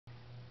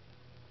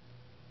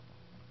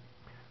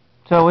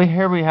So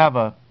here we have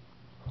a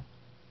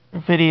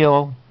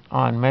video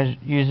on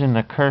using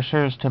the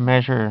cursors to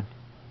measure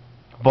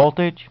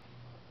voltage.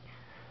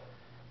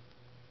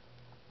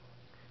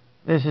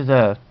 This is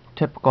a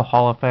typical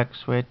Hall effect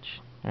switch,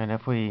 and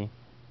if we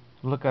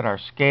look at our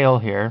scale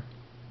here,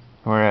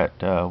 we're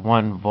at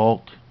 1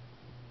 volt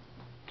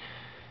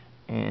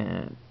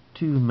and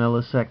 2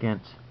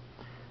 milliseconds.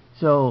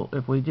 So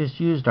if we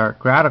just used our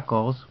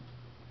graticals,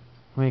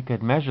 we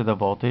could measure the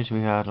voltage.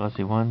 We had, let's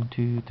see, 1,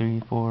 2,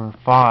 3, 4,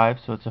 5.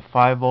 So it's a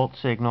 5-volt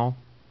signal.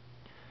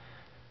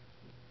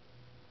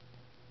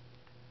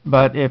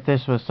 But if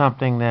this was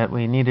something that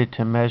we needed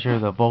to measure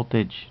the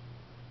voltage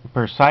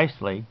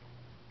precisely,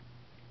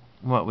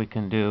 what we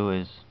can do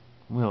is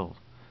we'll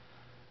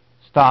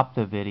stop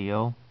the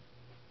video,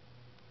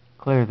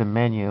 clear the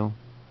menu,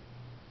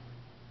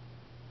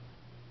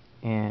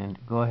 and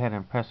go ahead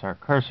and press our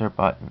cursor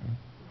button.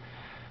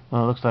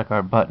 Well, it looks like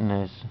our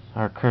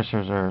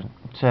cursors are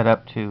set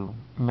up to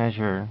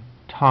measure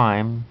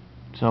time,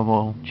 so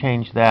we'll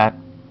change that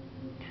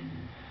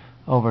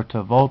over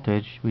to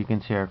voltage. We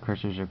can see our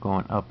cursors are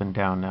going up and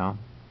down now.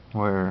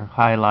 We're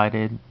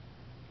highlighted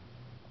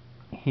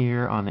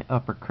here on the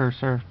upper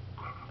cursor.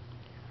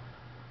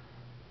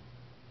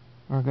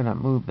 We're going to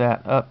move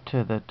that up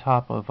to the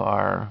top of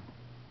our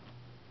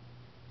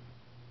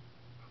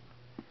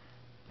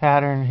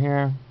pattern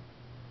here,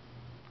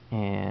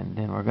 and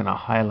then we're going to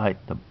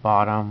highlight the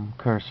bottom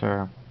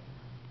cursor.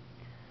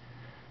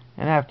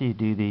 And after you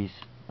do these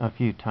a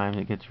few times,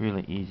 it gets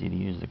really easy to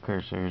use the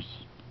cursors.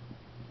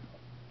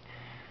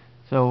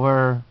 So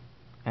we're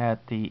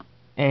at the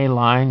A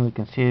line. We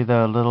can see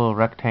the little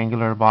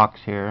rectangular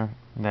box here.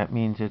 That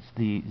means it's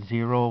the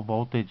 0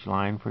 voltage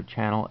line for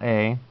channel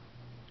A.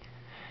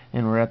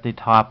 And we're at the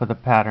top of the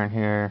pattern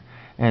here,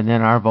 and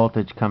then our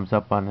voltage comes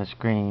up on the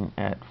screen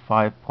at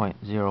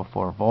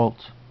 5.04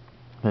 volts.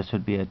 This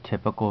would be a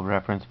typical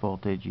reference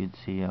voltage you'd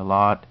see a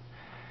lot.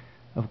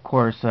 Of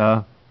course,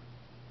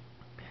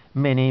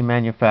 many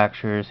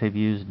manufacturers have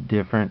used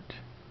different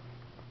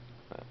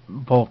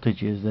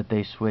voltages that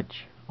they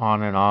switch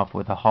on and off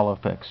with a Hall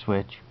effect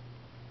switch.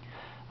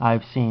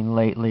 I've seen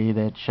lately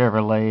that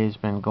Chevrolet has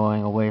been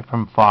going away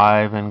from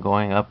 5 and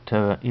going up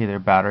to either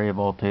battery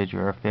voltage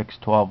or a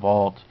fixed 12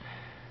 volts.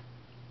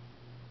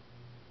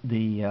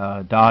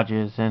 The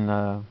Dodges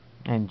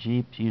and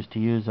Jeeps used to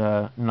use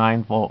a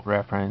 9-volt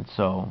reference,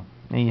 so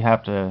you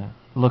have to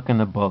look in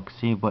the book,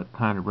 see what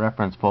kind of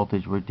reference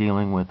voltage we're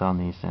dealing with on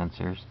these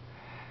sensors,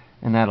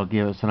 and that'll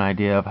give us an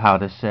idea of how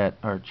to set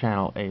our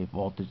channel A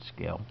voltage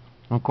scale.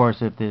 Of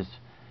course, if this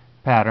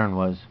pattern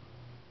was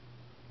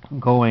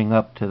going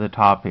up to the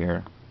top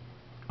here,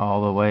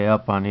 all the way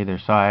up on either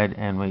side,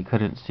 and we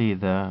couldn't see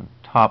the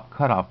top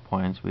cutoff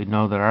points, we'd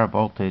know that our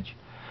voltage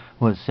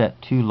was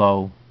set too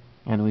low,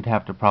 and we'd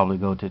have to probably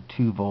go to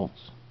 2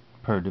 volts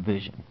per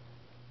division.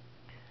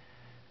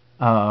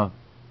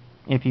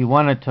 If you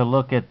wanted to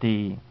look at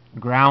the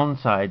ground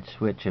side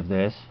switch of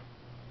this,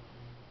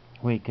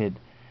 we could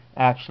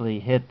actually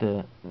hit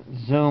the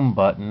zoom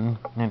button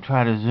and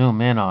try to zoom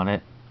in on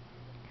it,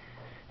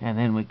 and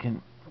then we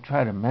can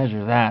try to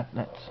measure that.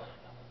 That's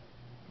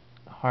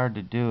hard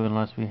to do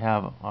unless we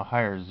have a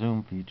higher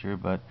zoom feature,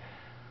 but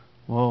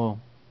we'll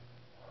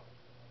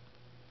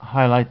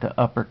highlight the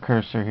upper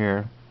cursor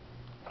here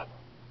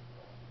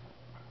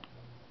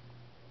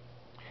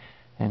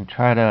and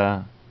try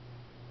to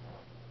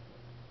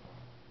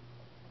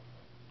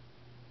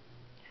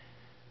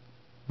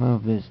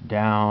move this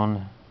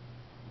down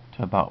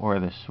to about where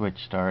the switch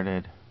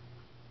started.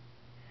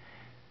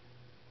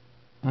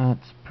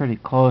 That's pretty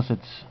close.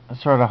 It's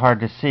sort of hard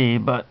to see,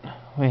 but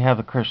we have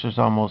the cursors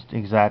almost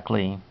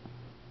exactly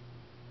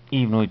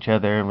even with each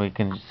other, and we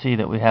can see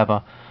that we have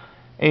a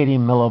 80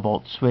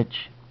 millivolt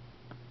switch.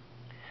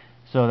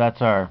 So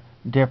that's our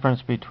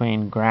difference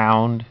between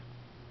ground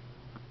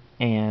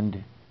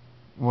and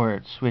where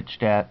it's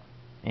switched at,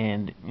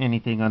 and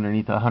anything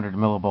underneath 100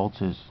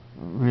 millivolts is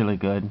really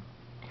good.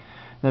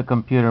 The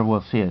computer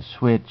will see a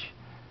switch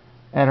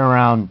at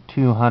around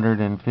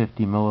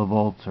 250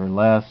 millivolts or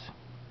less.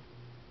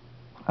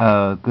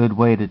 A good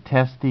way to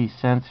test these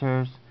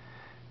sensors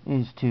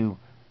is to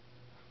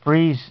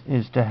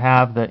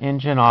have the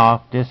engine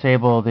off,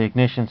 disable the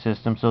ignition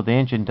system so the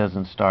engine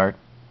doesn't start,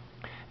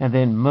 and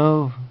then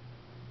move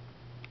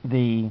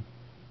the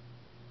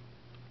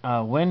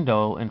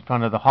window in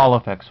front of the Hall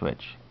effect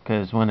switch,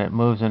 because when it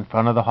moves in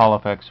front of the Hall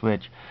effect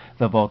switch,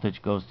 the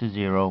voltage goes to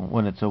 0.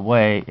 When it's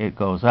away, it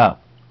goes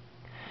up.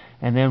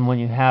 And then when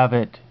you have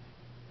it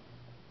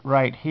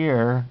right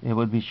here, it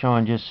would be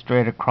showing just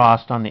straight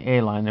across on the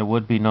A line, there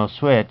would be no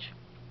switch,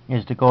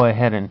 is to go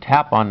ahead and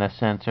tap on the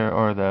sensor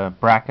or the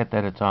bracket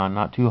that it's on,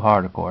 not too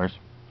hard of course,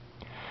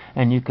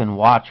 and you can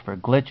watch for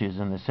glitches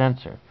in the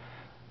sensor.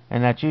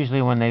 And that's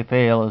usually when they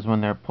fail, is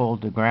when they're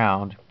pulled to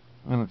ground,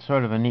 and it's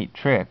sort of a neat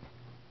trick.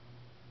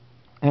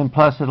 And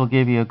plus it'll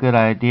give you a good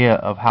idea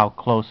of how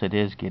close it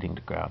is getting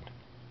to ground.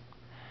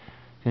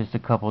 Just a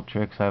couple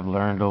tricks I've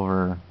learned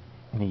over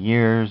the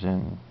years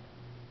and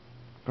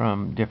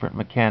from different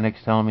mechanics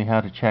telling me how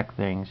to check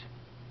things.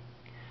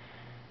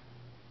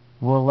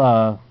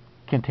 We'll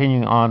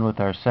continue on with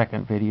our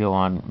second video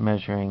on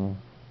measuring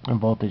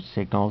voltage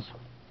signals,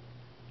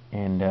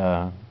 and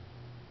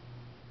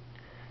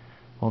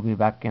we'll be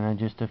back in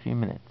just a few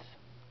minutes.